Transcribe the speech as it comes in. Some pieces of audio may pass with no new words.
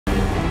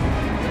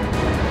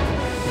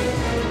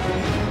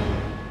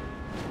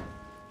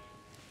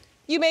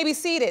You may be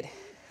seated.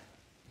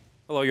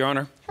 Hello, Your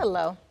Honor.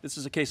 Hello. This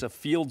is a case of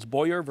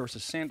Fields-Boyer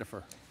versus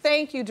Sandifer.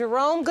 Thank you,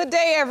 Jerome. Good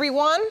day,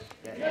 everyone.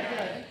 Good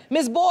day.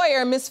 Ms.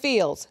 Boyer and Ms.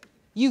 Fields,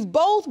 you've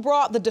both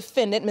brought the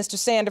defendant, Mr.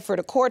 Sandifer,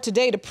 to court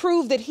today to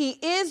prove that he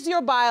is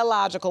your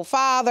biological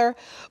father,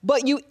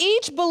 but you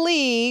each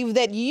believe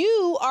that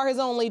you are his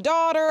only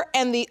daughter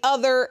and the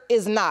other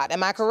is not.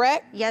 Am I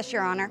correct? Yes,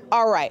 Your Honor.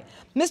 All right.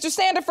 Mr.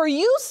 Sandifer,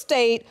 you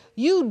state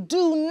you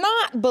do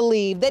not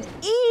believe that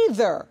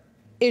either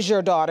is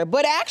your daughter,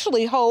 but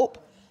actually hope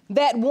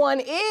that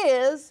one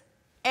is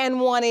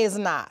and one is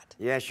not.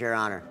 Yes, Your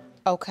Honor.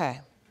 Okay.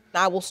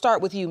 I will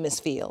start with you,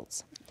 Ms.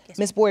 Fields. Yes.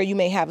 Ms. Boyer, you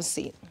may have a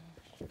seat.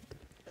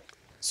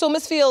 So,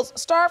 Ms. Fields,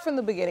 start from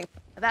the beginning.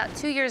 About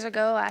 2 years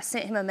ago, I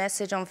sent him a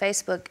message on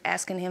Facebook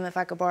asking him if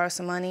I could borrow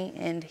some money,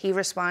 and he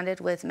responded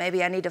with,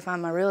 maybe I need to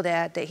find my real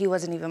dad, that he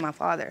wasn't even my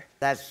father.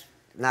 That's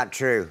not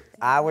true.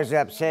 I was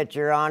upset,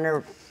 Your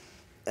Honor,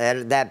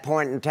 at that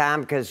point in time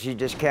because she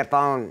just kept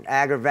on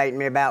aggravating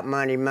me about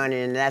money,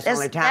 and that's the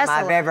only time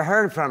I've ever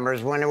heard from her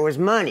is when it was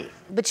money.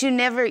 But you've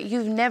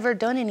never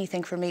done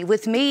anything for me.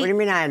 With me... What do you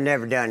mean I have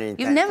never done anything?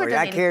 You've never done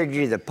anything. I carried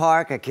you to the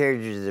park, I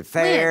carried you to the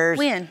fairs.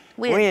 When?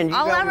 You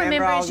all I don't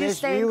remember all is you this?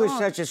 staying You were gone.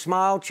 such a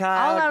small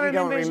child, All I you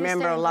don't remember is you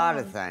remember a staying lot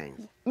gone. of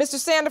things. Mr.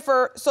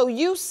 Sandifer, so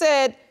you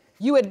said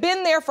you had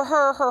been there for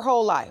her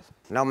whole life?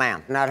 No,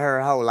 ma'am, not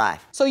her whole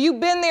life. So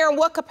you've been there in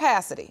what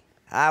capacity?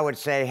 I would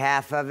say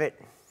half of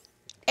it.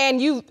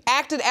 And you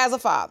acted as a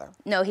father?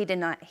 No, he did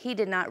not. He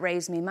did not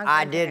raise me.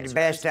 I did the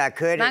best I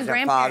could as a father.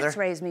 My grandparents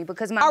raised me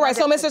because my All right,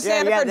 so mother... Mr.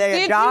 Sandifer,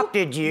 they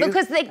adopted you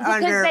Because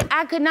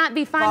I could not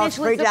be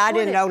financially supported. I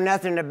didn't know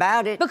nothing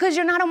about it. Because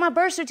you're not on my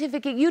birth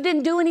certificate. You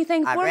didn't do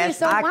anything for me,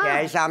 so why? That's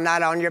my case. I'm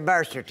not on your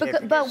birth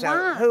certificate. But so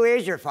why? Who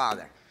is your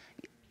father?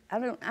 I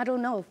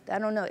don't know. I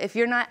don't know. If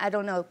you're not, I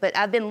don't know. But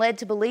I've been led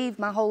to believe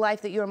my whole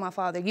life that you're my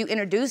father. You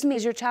introduced me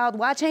as your child.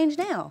 Why change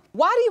now?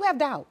 Why do you have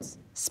doubts,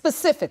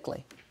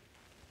 specifically?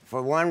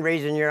 For one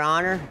reason, Your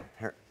Honor,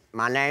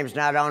 my name's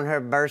not on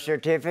her birth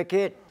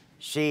certificate.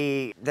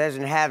 She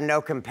doesn't have no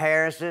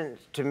comparison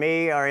to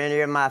me or any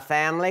of my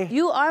family.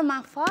 You are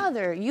my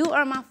father. You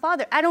are my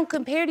father. I don't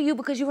compare to you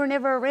because you were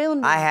never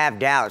around me. I have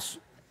doubts,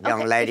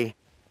 young lady.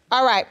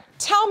 All right.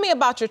 Tell me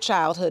about your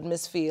childhood,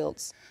 Ms.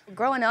 Fields.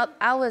 Growing up,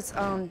 I was,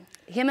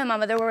 him and my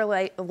mother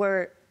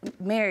were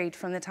married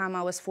from the time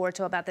I was 4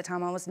 till about the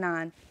time I was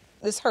 9.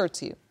 This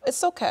hurts you.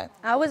 It's okay.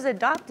 I was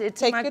adopted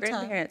to my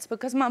grandparents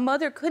because my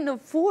mother couldn't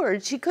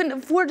afford. She couldn't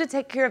afford to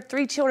take care of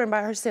 3 children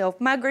by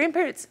herself. My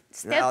grandparents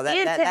stepped in to help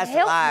me. That's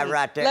a lie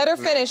right there. Let her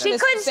finish. She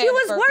couldn't. She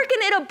was working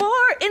at a bar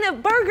in a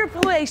burger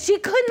place. She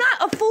could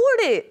not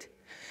afford it.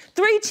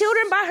 3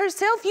 children by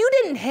herself. You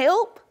didn't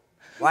help.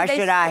 Why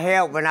should I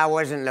help when I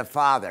wasn't the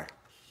father?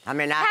 I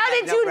mean, how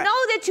did you know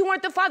that you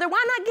weren't the father?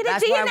 Why not get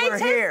a DNA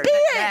test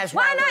then?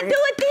 Why not do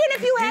it then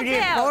if you had to? You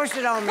didn't force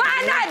it on me.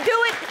 Why not do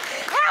it?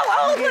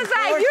 How old was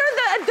I?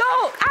 You're the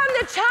adult. I'm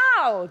the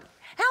child.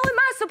 How am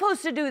I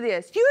supposed to do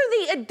this? You're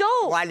the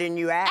adult. Why didn't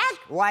you ask?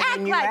 Why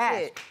didn't you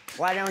ask?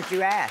 Why don't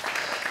you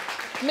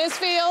ask? Ms.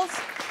 Fields,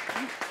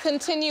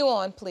 continue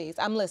on, please.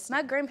 I'm listening.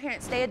 My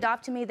grandparents, they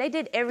adopted me. They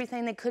did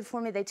everything they could for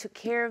me. They took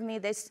care of me.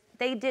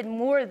 They did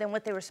more than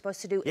what they were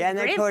supposed to do. Yeah, and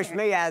they pushed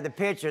me out of the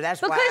picture.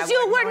 That's why because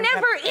you were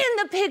never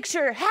in the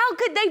picture. How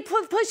could they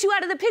push you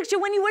out of the picture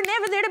when you were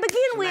never there to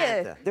begin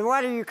with? Then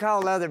why do you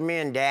call other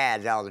men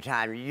dads all the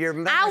time? Your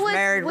mother's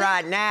married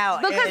right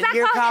now, because and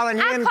you're calling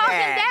him dad. I called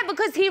him dad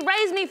because he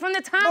raised me from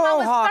the time I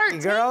was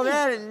 13. Girl,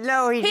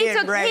 no, he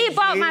didn't raise you. He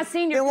bought my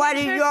senior Then why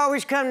do you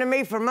always come to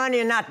me for money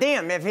and not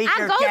them if he's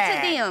your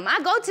dad? I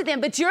go to them,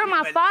 but you're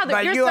my father.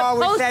 But you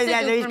always say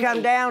that he's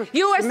come down.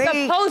 You are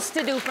supposed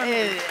to do for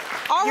me.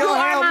 You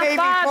are my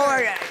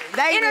father.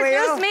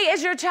 Introduce me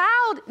as your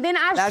child, then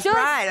I should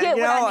get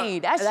what I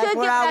need. I should get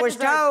what I was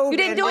told. You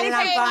didn't do anything.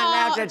 I find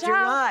out that you're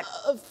not.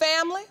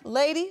 Family,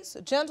 ladies,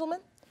 gentlemen,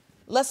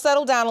 let's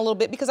settle down a little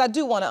bit because I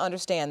do want to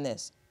understand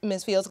this.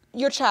 Ms. Fields,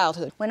 your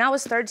childhood. When I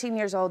was 13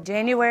 years old,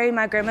 January,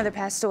 my grandmother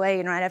passed away,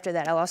 and right after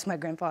that, I lost my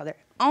grandfather.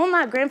 On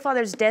my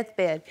grandfather's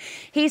deathbed,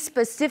 he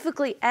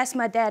specifically asked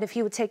my dad if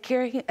he would take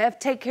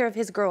care of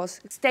his girls,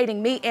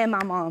 stating me and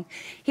my mom.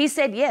 He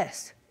said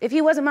yes. If he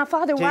wasn't my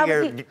father, why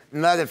would he?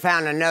 Your mother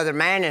found another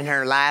man in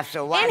her life,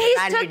 so why and did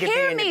I he's need took to care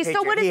be of in me, the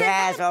so what does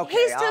that mean? Okay,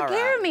 he's took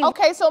care of me.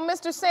 Okay, so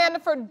Mr.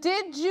 Sandifer,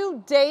 did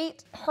you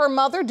date her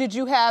mother? Did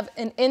you have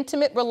an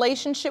intimate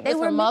relationship with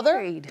her mother? They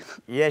were married.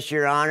 Yes,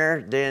 Your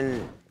Honor.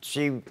 Then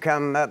she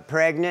come up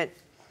pregnant,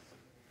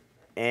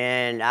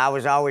 and I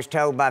was always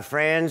told by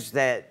friends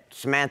that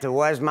Samantha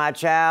was my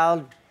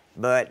child,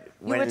 but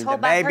when the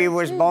baby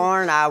was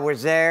born, I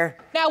was there.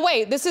 Now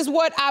wait, this is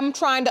what I'm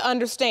trying to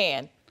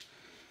understand.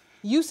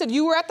 You said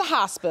you were at the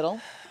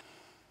hospital,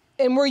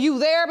 and were you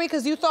there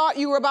because you thought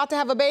you were about to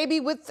have a baby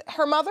with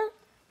her mother?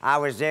 I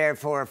was there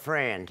for a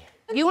friend.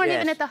 You weren't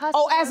even at the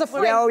hospital? Oh, as a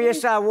friend? Oh,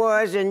 yes, I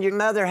was, and your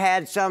mother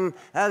had some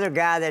other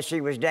guy that she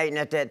was dating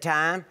at that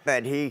time,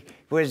 but he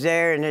was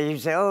there, and he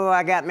said, oh,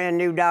 I got me a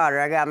new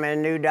daughter, I got me a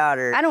new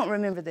daughter. I don't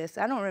remember this.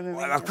 I don't remember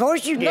Well, of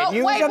course you did. No,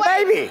 you was a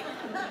baby.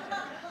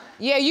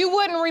 Yeah, you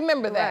wouldn't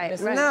remember that,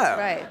 Mr. No.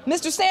 Right.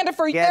 Mr.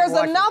 Sandifer, there's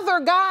another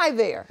guy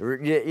there.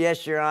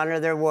 Yes, Your Honor,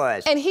 there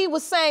was. And he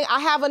was saying,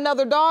 I have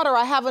another daughter,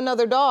 I have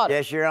another daughter.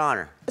 Yes, Your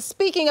Honor.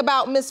 Speaking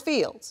about Miss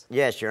Fields.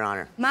 Yes, Your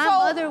Honor. My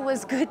mother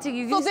was good to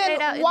you. So You stayed out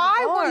then in why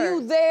the bar. were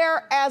you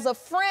there as a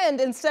friend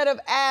instead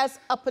of as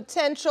a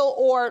potential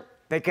or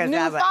Because new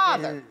I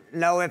father? didn't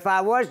know if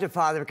I was the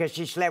father because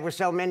she slept with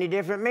so many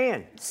different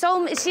men.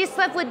 So she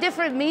slept with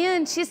different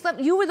men.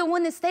 You were the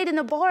one that stayed in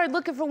the bar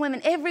looking for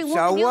women. Every woman.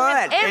 So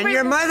what? And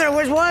your mother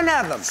was one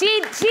of them.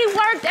 She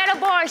worked at a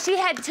bar. She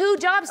had 2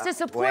 jobs to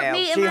support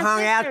me and my she hung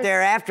sisters. out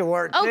there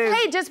afterward, too.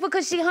 Okay, just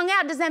because she hung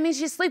out, does that mean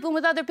she's sleeping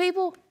with other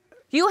people?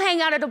 You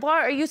hang out at a bar,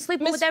 are you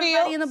sleeping Miss with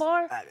everybody in the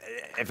Fields? bar?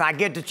 If I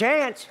get the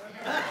chance.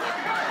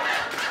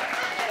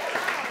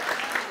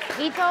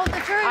 He told the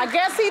truth. I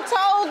guess he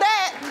told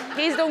that.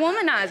 He's the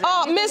womanizer.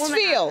 Oh, He's the Miss womanizer.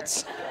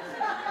 Fields.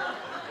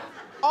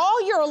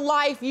 All your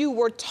life you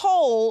were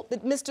told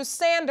that Mr.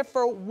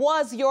 Sandifer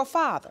was your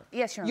father.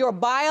 Yes, Your Honor. Your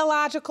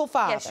biological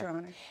father. Yes, Your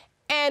Honor.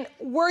 And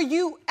were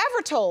you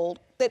ever told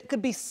that it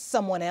could be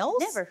someone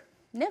else?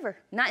 Never.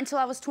 Not until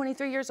I was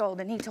 23 years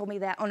old, and he told me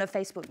that on a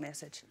Facebook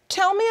message.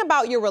 Tell me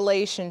about your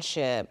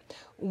relationship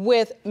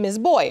with Ms.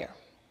 Boyer.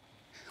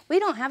 We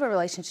don't have a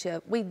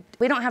relationship. We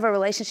don't have a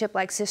relationship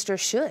like sisters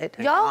should.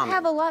 Y'all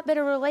have a lot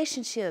better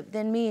relationship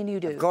than me and you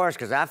do. Of course,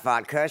 because I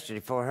fought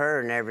custody for her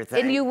and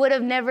everything. And you would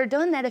have never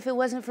done that if it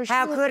wasn't for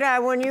How could I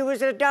when you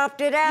was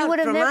adopted out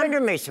from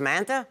under me,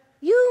 Samantha?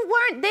 You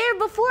weren't there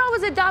before I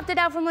was adopted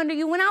out from under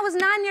you. When I was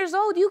 9 years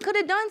old, you could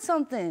have done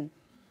something.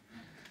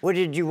 What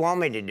did you want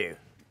me to do?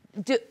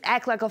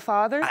 Act like a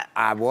father.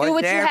 I was do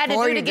what there you had to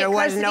for do you. to get There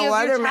was custody no of your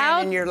other man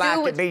child. in your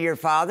life to be your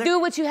father. Do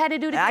what you had to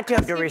do to I get took the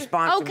custody of your-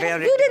 responsibility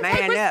Okay, you to didn't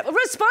man take up.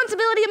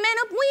 responsibility to man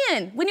up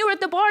when? When you were at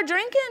the bar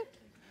drinking?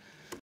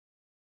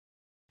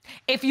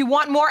 If you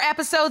want more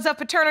episodes of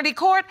Paternity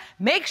Court,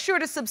 make sure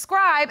to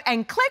subscribe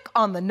and click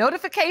on the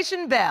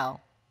notification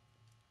bell.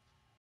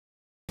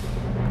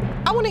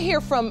 I want to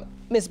hear from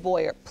Ms.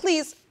 Boyer.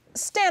 Please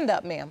stand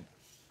up, ma'am.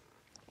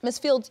 Ms.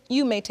 Fields,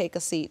 you may take a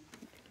seat.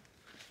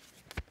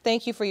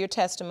 Thank you for your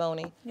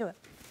testimony. You're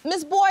welcome.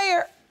 Ms.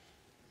 Boyer,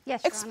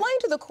 Yes, Your explain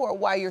to the court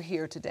why you're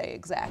here today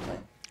exactly.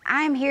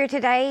 I'm here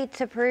today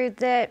to prove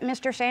that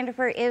Mr.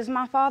 Sandifer is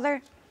my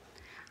father.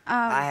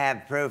 I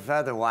have proof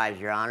otherwise,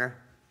 Your Honor.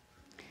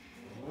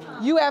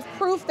 You have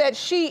proof that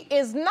she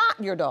is not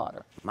your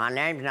daughter. My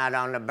name's not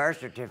on the birth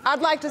certificate. I'd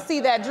like to see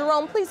that.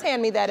 Jerome, please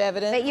hand me that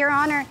evidence. But Your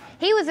Honor,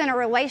 he was in a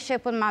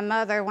relationship with my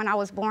mother when I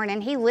was born,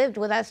 and he lived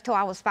with us till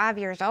I was 5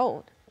 years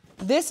old.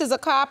 This is a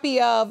copy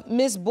of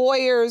Ms.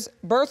 Boyer's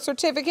birth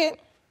certificate.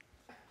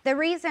 The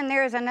reason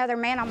there is another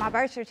man on my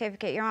birth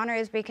certificate, Your Honor,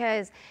 is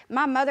because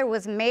my mother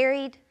was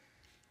married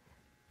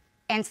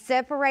and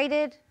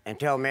separated, And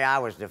told me I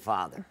was the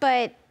father.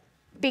 but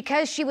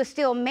because she was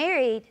still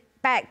married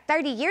back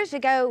 30 years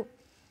ago,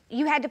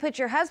 you had to put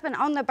your husband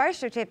on the birth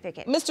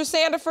certificate. Mr.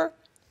 Sandifer,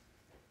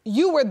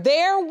 you were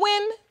there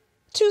when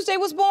Tuesday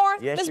was born,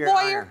 Yes, Ms. Your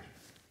Boyer? Honor.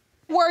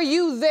 Were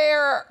you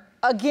there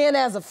again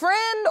as a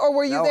friend, or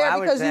were you No, there I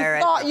was because there you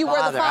as thought the you were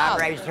the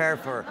father? I raised her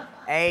for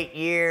 8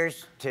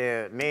 years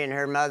till me and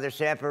her mother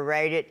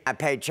separated. I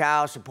paid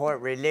child support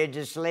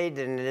religiously.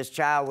 Then this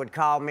child would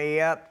call me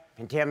up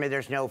and tell me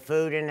there's no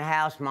food in the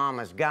house.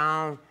 Mama's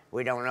gone.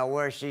 We don't know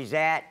where she's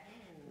at.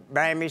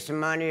 Bring me some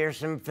money or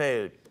some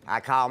food. I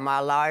called my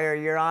lawyer,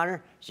 Your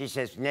Honor. She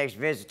says, next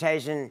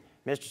visitation,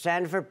 Mr.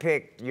 Sandifer,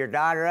 pick your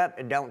daughter up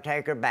and don't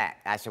take her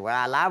back. I said, well,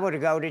 I'm liable to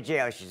go to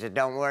jail. She said,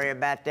 don't worry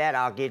about that.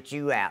 I'll get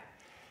you out.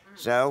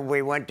 So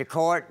we went to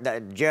court.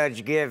 The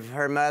judge gave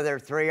her mother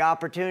 3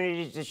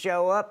 opportunities to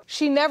show up.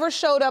 She never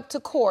showed up to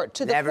court,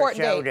 to the Never court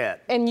showed date. up.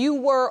 And you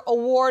were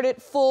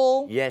awarded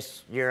full.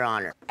 Yes, Your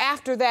Honor.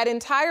 After that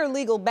entire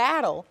legal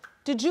battle,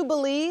 did you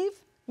believe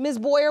Ms.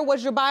 Boyer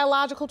was your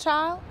biological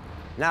child?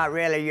 Not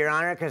really, Your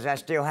Honor, because I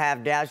still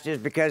have doubts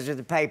just because of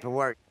the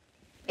paperwork.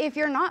 If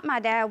you're not my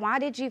dad, why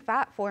did you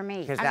fight for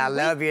me? Because I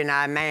love you and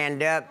I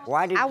manned up.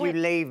 Why did you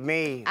leave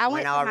me I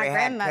when went I to my already had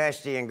grandmother.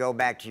 custody and go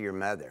back to your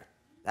mother?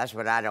 That's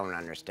what I don't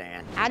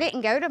understand. I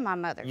didn't go to my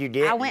mother. You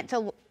did? I went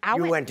to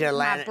Atlanta,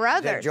 my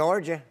brother. to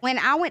Georgia. When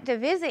I went to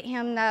visit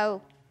him,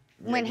 though,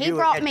 when he You were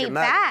brought at me your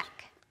mother's.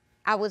 back,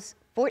 I was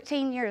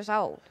 14 years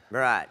old.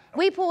 Right.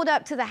 We pulled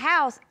up to the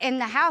house, and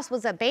the house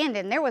was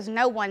abandoned. There was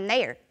no one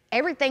there.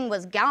 Everything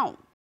was gone.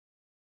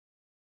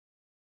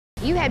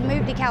 You had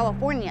moved to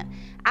California.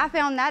 I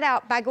found that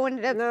out by going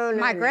to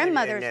my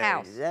grandmother's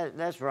house.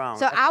 That's wrong.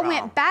 So That's I wrong.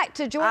 went back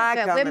to I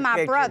Georgia come with and my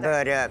picked brother.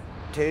 your butt up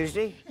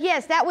Tuesday.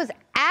 Yes, that was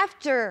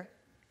after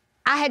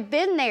I had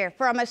been there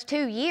for almost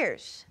 2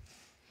 years.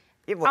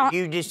 Yeah, well,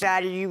 you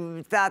decided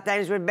you thought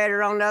things were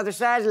better on the other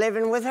side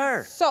living with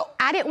her. So,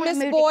 I didn't want to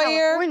Ms. move Boyer, to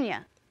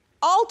California.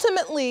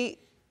 ultimately,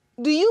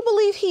 do you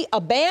believe he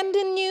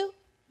abandoned you?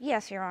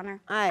 Yes, Your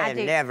Honor. I have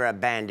do. never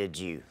abandoned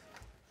you.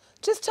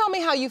 Just tell me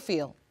how you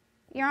feel.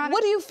 Your Honor,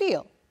 What do you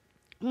feel?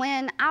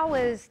 when I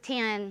was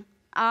 10,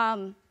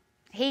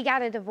 he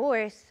got a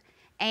divorce,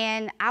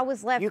 and I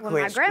was left You with my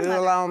quit school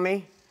grandmother. on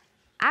me.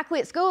 I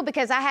quit school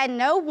because I had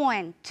no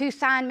one to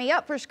sign me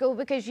up for school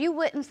because you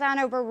wouldn't sign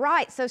over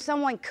rights so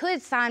someone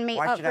could sign me up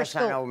for school. Why should I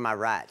sign over my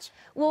rights?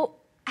 Well,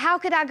 how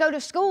could I go to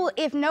school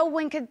if no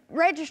one could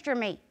register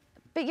me?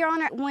 But, Your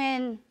Honor,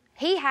 when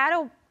he had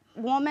a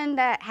woman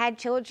that had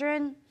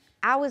children,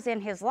 I was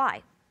in his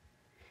life.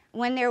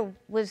 When there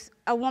was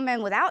a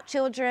woman without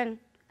children,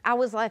 I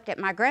was left at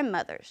my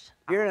grandmother's.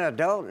 You're an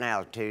adult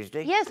now,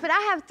 Tuesday. Yes, but I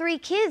have 3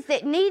 kids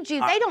that need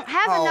you. They don't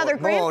have another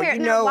grandparent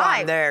in their life. You know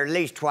I'm there at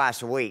least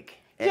twice a week.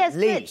 Yes, at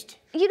least.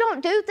 But you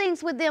don't do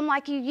things with them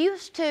like you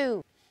used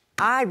to.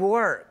 I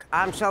work.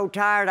 I'm so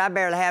tired, I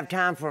barely have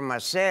time for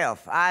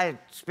myself. I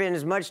spend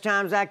as much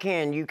time as I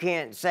can. You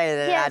can't say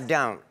that yes, I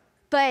don't.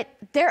 But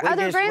their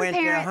other grandparents... We just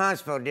went to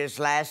Huntsville just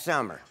last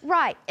summer.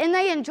 Right, and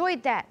they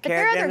enjoyed that. But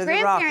their other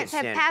grandparents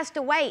have passed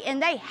away,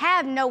 and they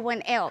have no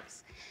one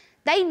else.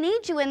 They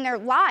need you in their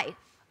life.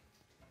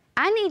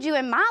 I need you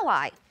in my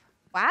life.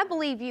 Well, I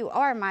believe you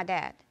are my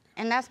dad,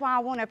 and that's why I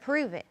want to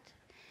prove it.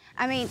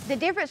 I mean, the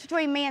difference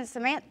between me and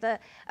Samantha,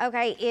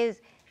 okay,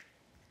 is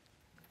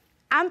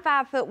I'm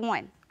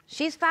 5'1".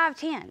 She's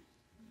 5'10".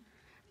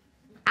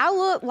 I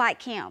look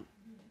like him.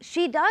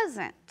 She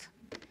doesn't.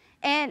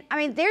 And, I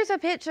mean, there's a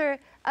picture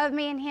of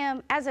me and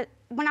him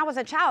when I was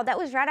a child. That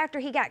was right after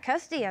he got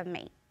custody of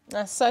me.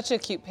 That's such a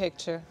cute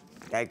picture.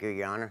 Thank you,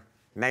 Your Honor.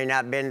 May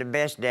not have been the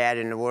best dad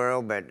in the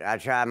world, but I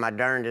tried my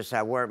darndest.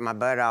 I worked my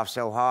butt off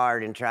so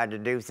hard and tried to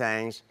do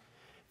things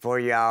for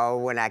y'all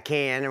when I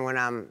can and when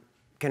I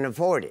can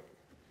afford it.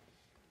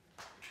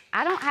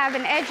 I don't have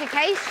an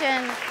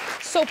education.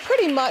 So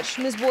pretty much,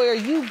 Ms. Boyer,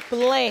 you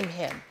blame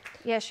him.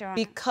 Yes, Your Honor.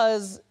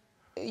 Because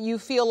you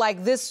feel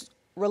like this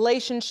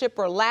relationship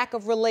or lack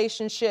of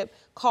relationship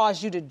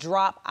caused you to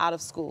drop out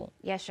of school.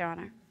 Yes, Your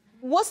Honor.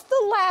 What's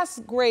the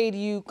last grade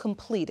you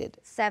completed?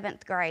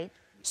 7th grade.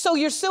 So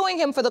you're suing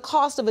him for the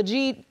cost of a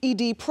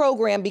GED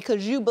program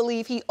because you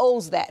believe he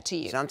owes that to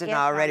you? Something yes,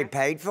 I already Honor.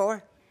 Paid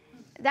for?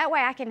 That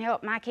way I can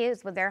help my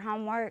kids with their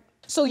homework.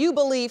 So you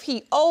believe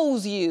he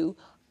owes you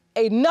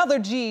another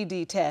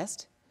GED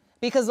test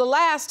because the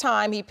last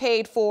time he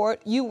paid for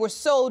it, you were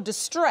so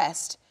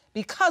distressed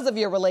because of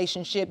your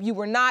relationship, you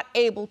were not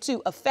able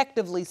to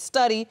effectively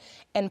study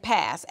and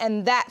pass,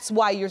 and that's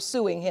why you're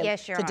suing him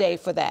yes, Your today Honor.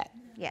 for that?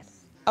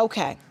 Yes.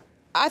 Okay.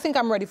 I think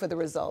I'm ready for the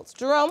results.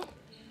 Jerome?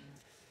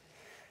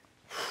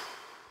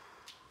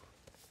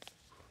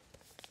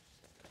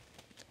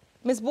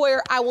 Ms.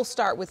 Boyer, I will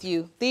start with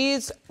you.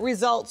 These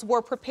results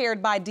were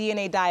prepared by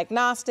DNA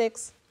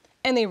Diagnostics,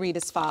 and they read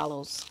as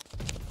follows.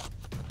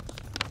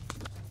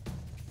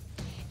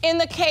 In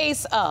the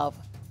case of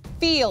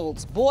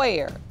Fields,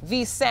 Boyer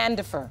v.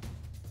 Sandifer,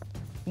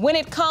 when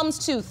it comes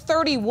to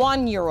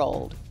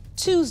 31-year-old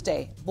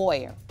Tuesday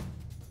Boyer,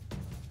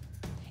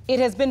 it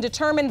has been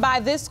determined by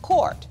this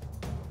court,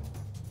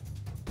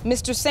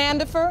 Mr.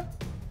 Sandifer,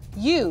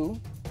 you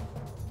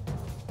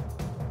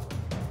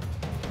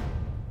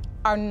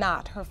are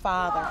not her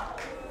father.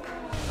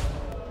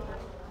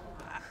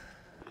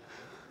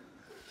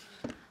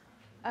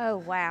 Oh,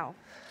 wow.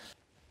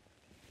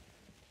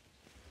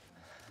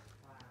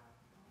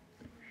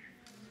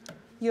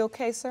 You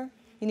okay, sir?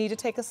 You need to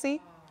take a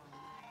seat?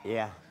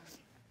 Yeah,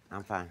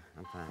 I'm fine,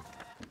 I'm fine.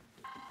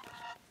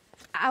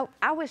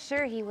 I was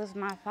sure he was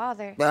my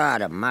father.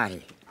 God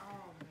almighty.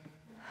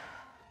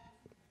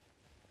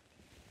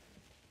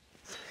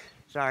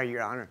 Sorry,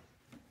 Your Honor.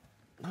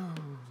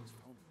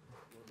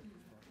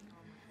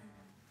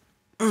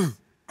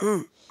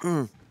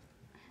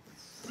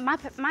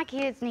 My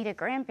kids need a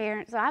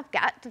grandparent, so I've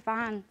got to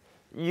find...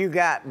 You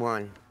got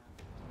one.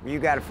 You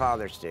got a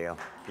father still.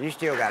 You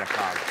still got a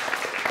father.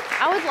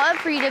 I would love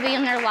for you to be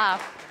in their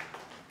life.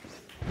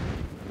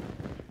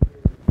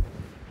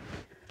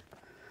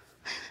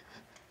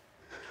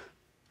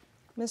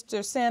 Mr.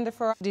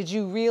 Sandifer, did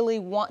you really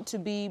want to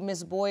be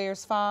Ms.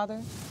 Boyer's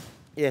father?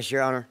 Yes,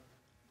 Your Honor.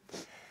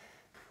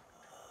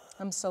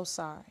 I'm so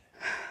sorry.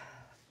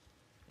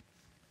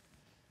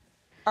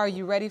 Are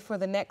you ready for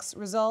the next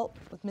result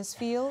with Ms.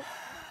 Field?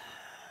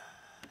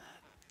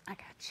 I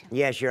got you.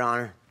 Yes, Your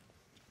Honor.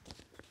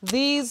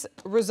 These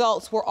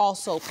results were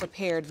also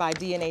prepared by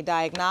DNA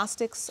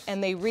Diagnostics,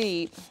 and they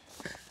read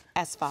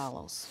as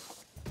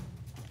follows.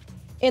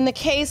 In the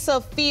case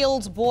of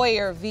Fields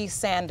Boyer v.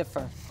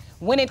 Sandifer,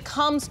 when it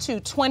comes to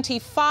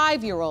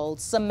 25-year-old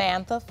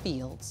Samantha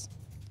Fields,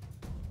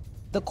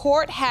 the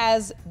court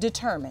has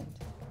determined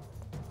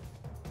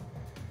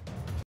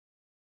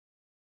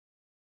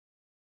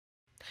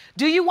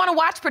Do you want to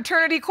watch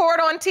Paternity Court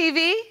on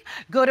TV?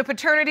 Go to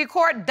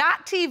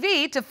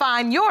paternitycourt.tv to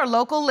find your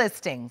local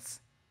listings.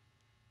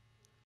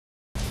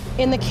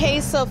 In the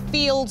case of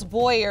Fields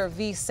Boyer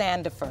v.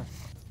 Sandifer,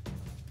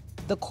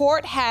 the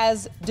court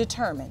has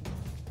determined,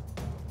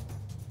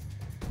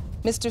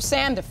 Mr.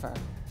 Sandifer,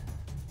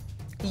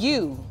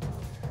 you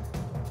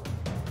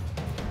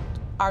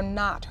are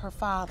not her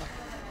father.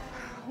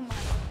 Oh my God.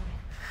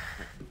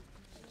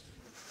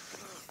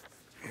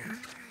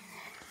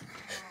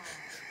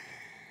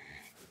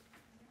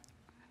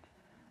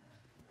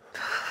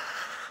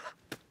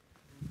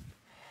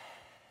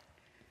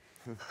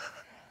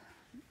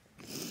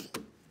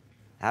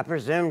 I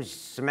presumed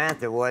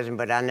Samantha wasn't,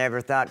 but I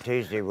never thought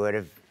Tuesday would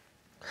have.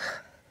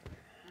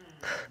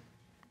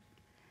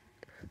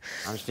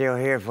 I'm still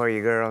here for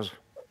you, girls.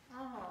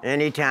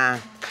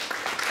 Anytime.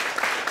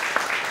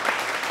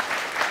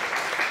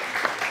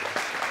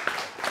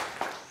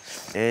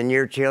 And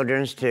your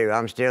children's too.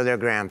 I'm still their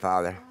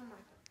grandfather.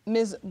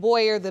 Ms.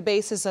 Boyer, the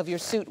basis of your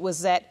suit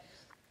was that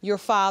your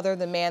father,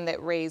 the man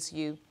that raised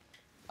you,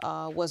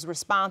 was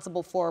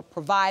responsible for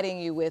providing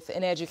you with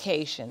an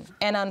education.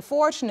 And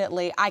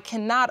unfortunately, I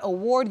cannot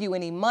award you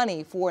any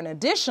money for an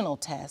additional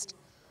test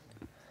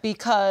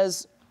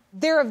because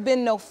there have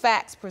been no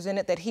facts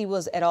presented that he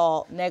was at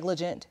all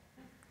negligent.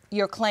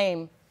 Your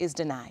claim is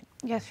denied.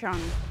 Yes, Your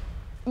Honor.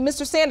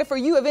 Mr.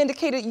 Sandifer, you have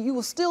indicated you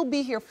will still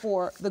be here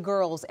for the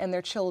girls and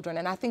their children,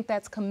 and I think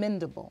that's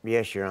commendable.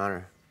 Yes, Your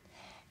Honor.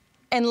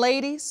 And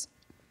ladies,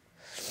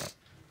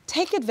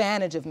 take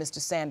advantage of Mr.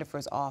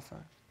 Sandifer's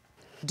offer.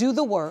 Do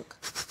the work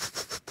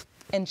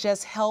and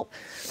just help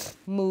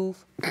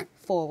move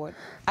forward.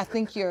 I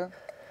think your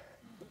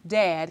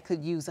dad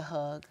could use a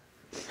hug.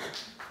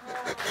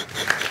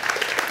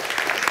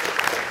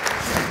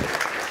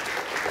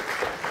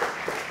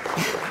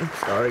 I'm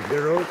sorry,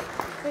 girls.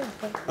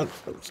 I'm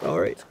so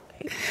sorry.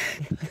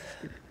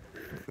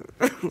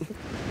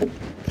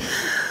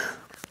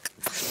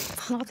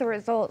 Not the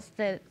results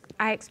that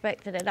I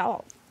expected at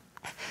all.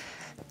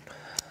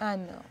 I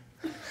know.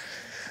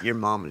 Your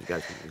mom has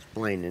got some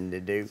explaining to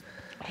do.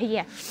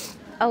 Yeah,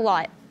 a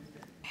lot.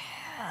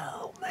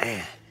 Oh,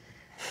 man.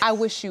 I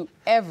wish you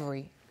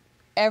every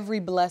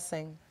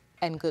blessing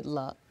and good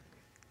luck.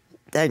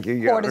 Thank you,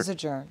 Your Court Honor. is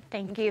adjourned.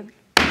 Thank you.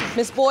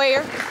 Miss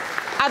Boyer,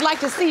 I'd like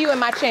to see you in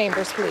my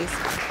chambers, please.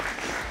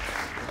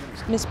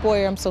 Miss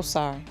Boyer, I'm so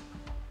sorry.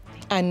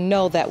 I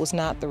know that was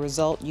not the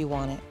result you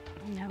wanted.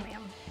 No,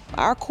 ma'am.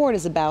 Our court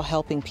is about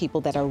helping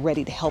people that are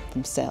ready to help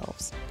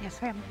themselves.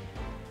 Yes, ma'am.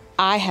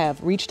 I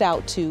have reached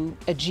out to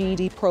a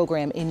GED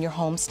program in your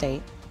home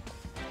state,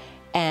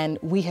 and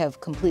we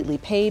have completely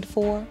paid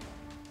for,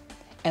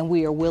 and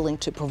we are willing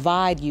to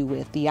provide you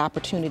with the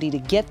opportunity to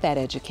get that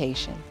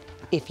education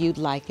if you'd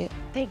like it.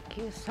 Thank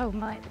you so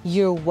much.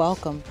 You're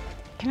welcome.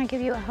 Can I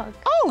give you a hug?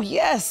 Oh,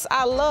 yes,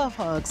 I love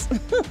hugs.